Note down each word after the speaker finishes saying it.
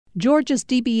Georgia's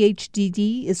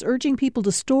DBHDD is urging people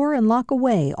to store and lock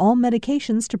away all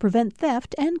medications to prevent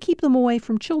theft and keep them away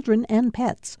from children and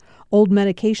pets. Old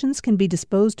medications can be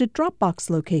disposed at Dropbox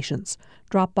locations.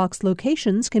 Dropbox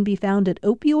locations can be found at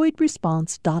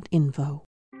opioidresponse.info.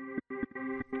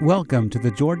 Welcome to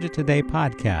the Georgia Today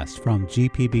podcast from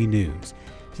GPB News.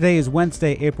 Today is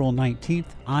Wednesday, April 19th.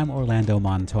 I'm Orlando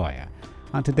Montoya.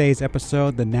 On today's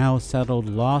episode, the now settled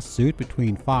lawsuit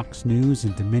between Fox News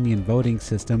and Dominion Voting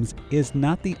Systems is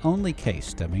not the only case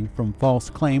stemming from false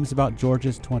claims about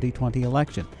Georgia's 2020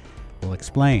 election. We'll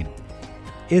explain.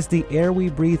 Is the air we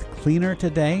breathe cleaner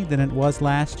today than it was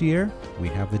last year? We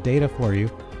have the data for you.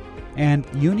 And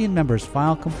union members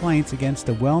file complaints against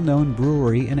a well-known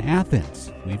brewery in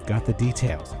Athens. We've got the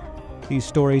details. These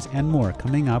stories and more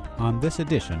coming up on this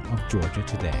edition of Georgia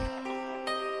Today.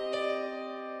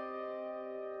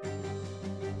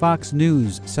 Fox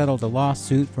News settled a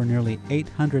lawsuit for nearly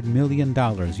 $800 million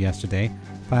yesterday,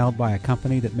 filed by a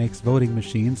company that makes voting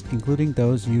machines, including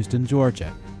those used in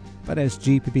Georgia. But as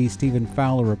GPB Stephen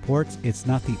Fowler reports, it's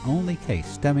not the only case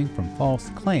stemming from false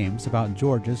claims about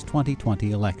Georgia's 2020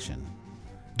 election.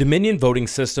 Dominion Voting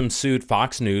Systems sued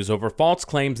Fox News over false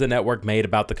claims the network made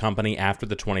about the company after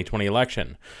the 2020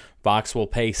 election. Fox will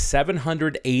pay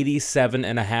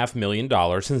 $787.5 million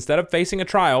instead of facing a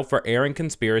trial for airing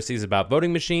conspiracies about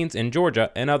voting machines in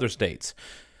Georgia and other states.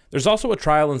 There's also a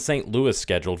trial in St. Louis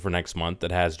scheduled for next month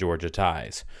that has Georgia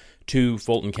ties. Two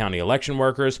Fulton County election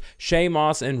workers, Shay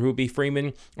Moss and Ruby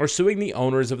Freeman, are suing the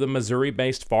owners of the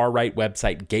Missouri-based far-right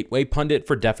website Gateway Pundit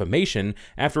for defamation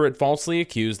after it falsely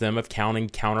accused them of counting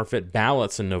counterfeit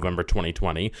ballots in November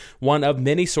 2020, one of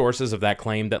many sources of that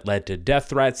claim that led to death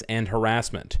threats and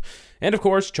harassment. And of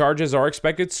course, charges are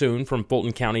expected soon from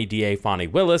Fulton County DA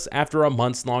Fonnie Willis after a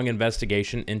months-long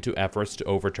investigation into efforts to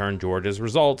overturn Georgia's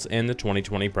results in the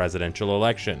 2020 presidential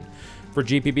election. For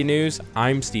GPB News,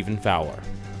 I'm Stephen Fowler.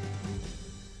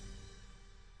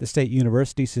 The state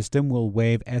university system will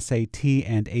waive SAT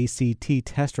and ACT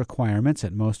test requirements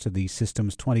at most of the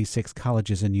system's 26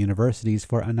 colleges and universities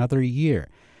for another year.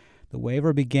 The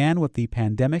waiver began with the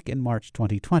pandemic in March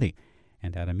 2020,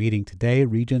 and at a meeting today,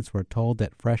 regents were told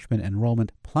that freshman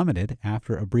enrollment plummeted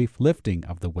after a brief lifting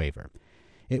of the waiver.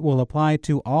 It will apply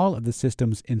to all of the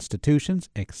system's institutions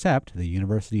except the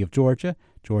University of Georgia,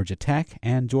 Georgia Tech,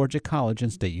 and Georgia College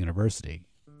and State University.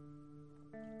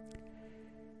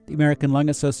 The American Lung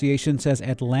Association says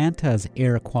Atlanta's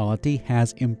air quality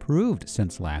has improved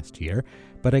since last year,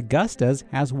 but Augusta's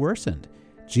has worsened.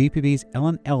 GPB's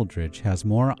Ellen Eldridge has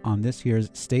more on this year's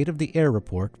State of the Air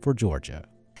report for Georgia.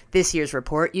 This year's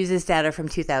report uses data from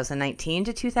 2019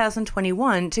 to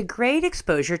 2021 to grade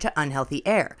exposure to unhealthy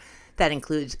air. That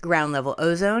includes ground-level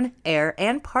ozone, air,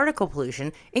 and particle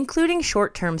pollution, including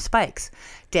short-term spikes.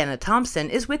 Dana Thompson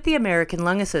is with the American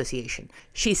Lung Association.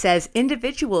 She says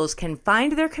individuals can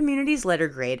find their community's letter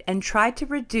grade and try to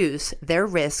reduce their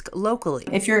risk locally.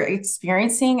 If you're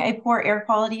experiencing a poor air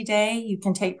quality day, you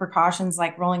can take precautions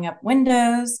like rolling up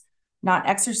windows, not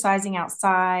exercising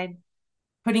outside,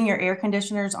 putting your air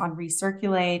conditioners on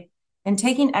recirculate, and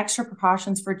taking extra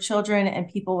precautions for children and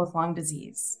people with lung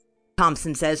disease.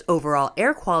 Thompson says overall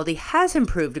air quality has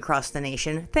improved across the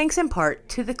nation, thanks in part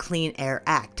to the Clean Air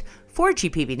Act. For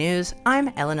GPB News,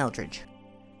 I'm Ellen Eldridge.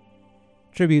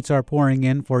 Tributes are pouring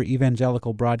in for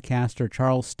evangelical broadcaster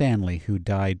Charles Stanley, who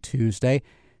died Tuesday.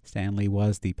 Stanley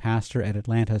was the pastor at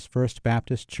Atlanta's First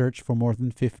Baptist Church for more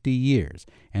than 50 years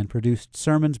and produced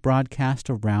sermons broadcast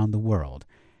around the world.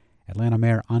 Atlanta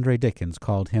Mayor Andre Dickens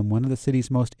called him one of the city's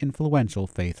most influential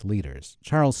faith leaders.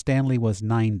 Charles Stanley was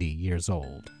 90 years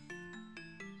old.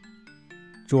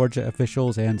 Georgia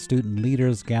officials and student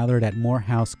leaders gathered at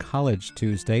Morehouse College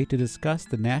Tuesday to discuss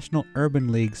the National Urban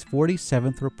League's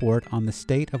 47th report on the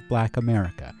state of Black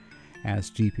America. As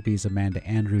GPB's Amanda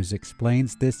Andrews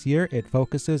explains, this year it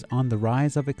focuses on the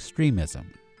rise of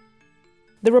extremism.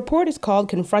 The report is called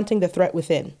Confronting the Threat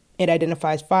Within. It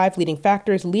identifies 5 leading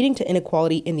factors leading to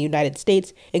inequality in the United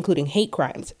States, including hate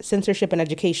crimes, censorship in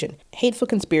education, hateful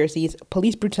conspiracies,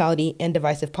 police brutality, and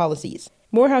divisive policies.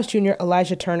 Morehouse Jr.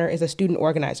 Elijah Turner is a student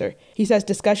organizer. He says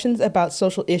discussions about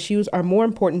social issues are more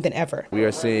important than ever. We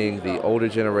are seeing the older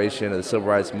generation of the civil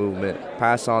rights movement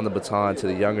pass on the baton to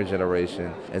the younger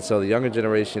generation. And so the younger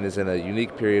generation is in a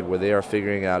unique period where they are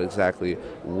figuring out exactly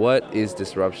what is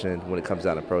disruption when it comes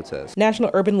down to protest.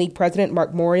 National Urban League President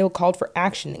Mark Morial called for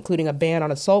action, including a ban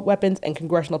on assault weapons and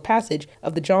congressional passage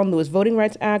of the John Lewis Voting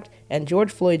Rights Act and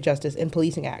George Floyd Justice and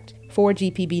Policing Act. For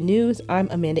GPB News, I'm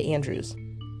Amanda Andrews.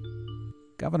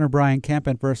 Governor Brian Kemp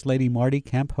and First Lady Marty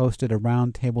Kemp hosted a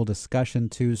roundtable discussion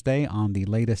Tuesday on the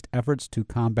latest efforts to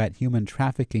combat human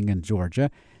trafficking in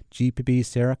Georgia. GPB's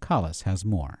Sarah Collis has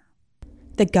more.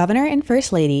 The governor and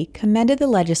first lady commended the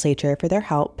legislature for their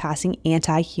help passing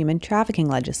anti-human trafficking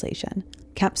legislation.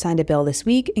 Kemp signed a bill this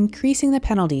week increasing the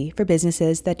penalty for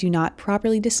businesses that do not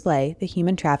properly display the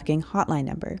human trafficking hotline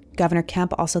number. Governor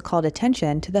Kemp also called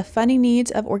attention to the funding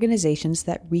needs of organizations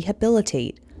that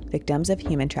rehabilitate victims of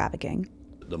human trafficking.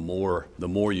 The more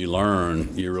you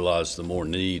learn, you realize the more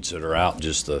needs that are out,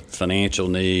 just the financial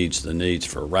needs, the needs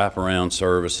for wraparound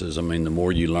services. I mean, the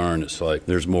more you learn, it's like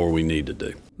there's more we need to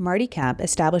do. Marty Kemp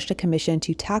established a commission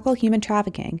to tackle human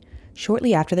trafficking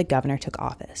shortly after the governor took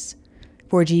office.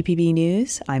 For GPB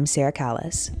News, I'm Sarah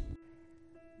Callis.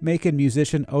 Macon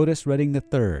musician Otis Redding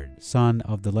III, son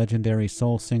of the legendary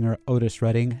soul singer Otis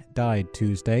Redding, died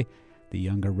Tuesday. The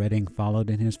younger Redding followed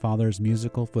in his father's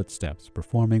musical footsteps,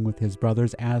 performing with his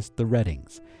brothers as the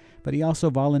Reddings. But he also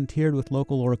volunteered with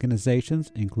local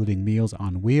organizations, including Meals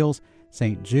on Wheels,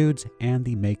 St. Jude's, and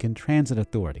the Macon Transit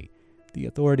Authority. The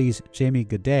authority's Jamie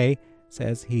Godet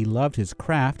says he loved his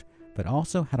craft, but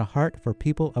also had a heart for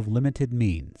people of limited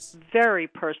means. Very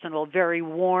personal, very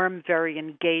warm, very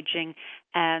engaging,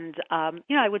 and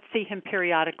I would see him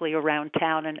periodically around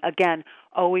town, and again,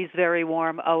 always very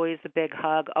warm, always a big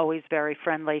hug, always very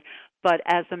friendly. But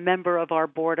as a member of our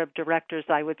board of directors,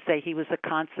 I would say he was a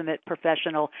consummate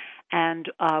professional, and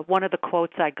one of the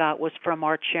quotes I got was from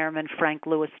our chairman, Frank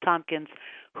Lewis Tompkins,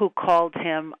 who called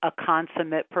him a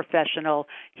consummate professional.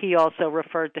 He also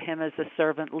referred to him as a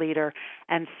servant leader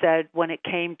and said when it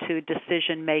came to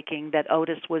decision-making that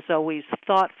Otis was always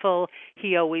thoughtful,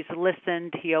 he always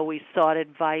listened, he always sought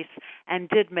advice, and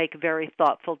did make very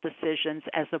thoughtful decisions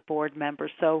as a board member.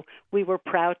 So we were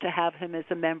proud to have him as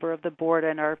a member of the board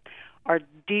and are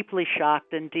deeply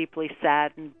shocked and deeply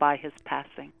saddened by his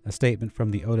passing. A statement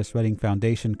from the Otis Redding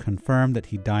Foundation confirmed that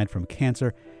he died from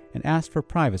cancer and asked for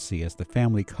privacy as the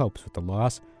family copes with the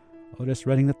loss. Otis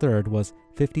Redding III was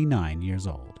 59 years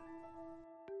old.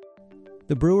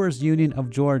 The Brewers Union of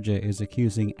Georgia is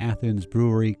accusing Athens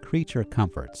brewery Creature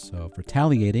Comforts of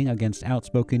retaliating against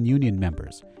outspoken union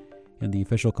members. In the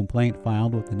official complaint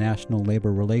filed with the National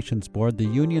Labor Relations Board, the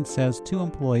union says 2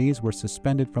 employees were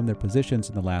suspended from their positions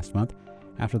in the last month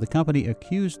after the company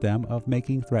accused them of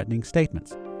making threatening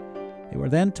statements. They were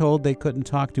then told they couldn't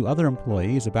talk to other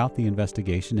employees about the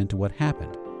investigation into what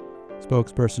happened.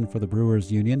 Spokesperson for the Brewers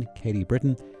Union, Katie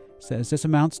Britton, says this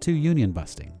amounts to union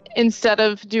busting. Instead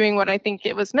of doing what I think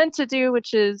it was meant to do,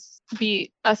 which is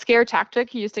be a scare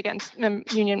tactic used against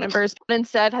union members,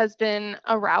 instead has been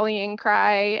a rallying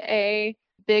cry, a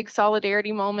big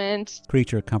solidarity moment.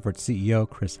 Creature Comfort CEO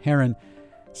Chris Herron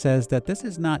says that this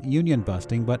is not union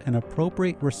busting, but an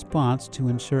appropriate response to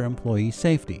ensure employee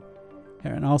safety.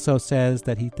 Herron also says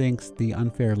that he thinks the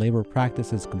Unfair Labor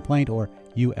Practices Complaint, or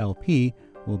ULP,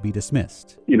 will be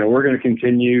dismissed. We're going to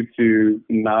continue to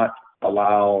not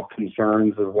allow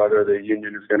concerns of whether the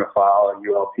union is going to file a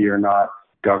ULP or not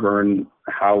govern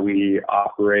how we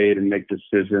operate and make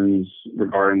decisions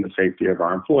regarding the safety of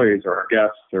our employees or our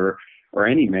guests or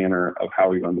any manner of how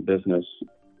we run the business.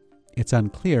 It's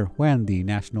unclear when the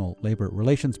National Labor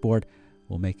Relations Board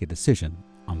will make a decision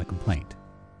on the complaint.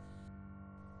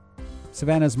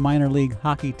 Savannah's minor league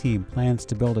hockey team plans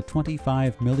to build a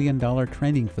 $25 million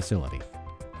training facility.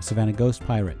 The Savannah Ghost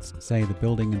Pirates say the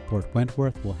building in Port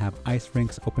Wentworth will have ice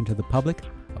rinks open to the public,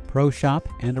 a pro shop,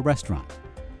 and a restaurant.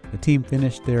 The team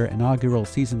finished their inaugural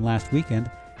season last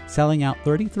weekend, selling out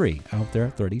 33 of their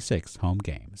 36 home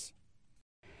games.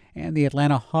 And the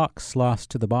Atlanta Hawks lost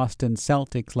to the Boston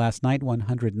Celtics last night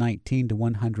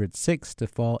 119-106 to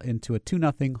fall into a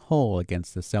 2-0 hole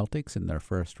against the Celtics in their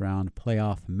first-round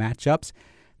playoff matchups.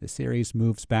 The series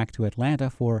moves back to Atlanta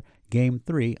for Game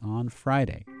 3 on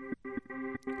Friday.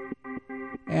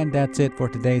 And that's it for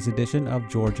today's edition of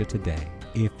Georgia Today.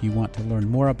 If you want to learn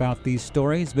more about these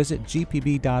stories, visit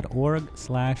gpb.org/news.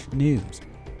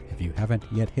 If you haven't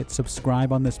yet hit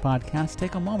subscribe on this podcast,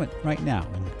 take a moment right now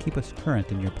and keep us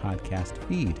current in your podcast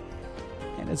feed.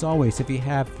 And as always, if you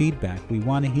have feedback, we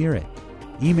want to hear it.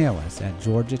 Email us at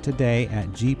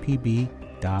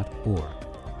georgiatoday@gpb.org.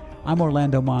 I'm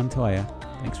Orlando Montoya.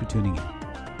 Thanks for tuning in.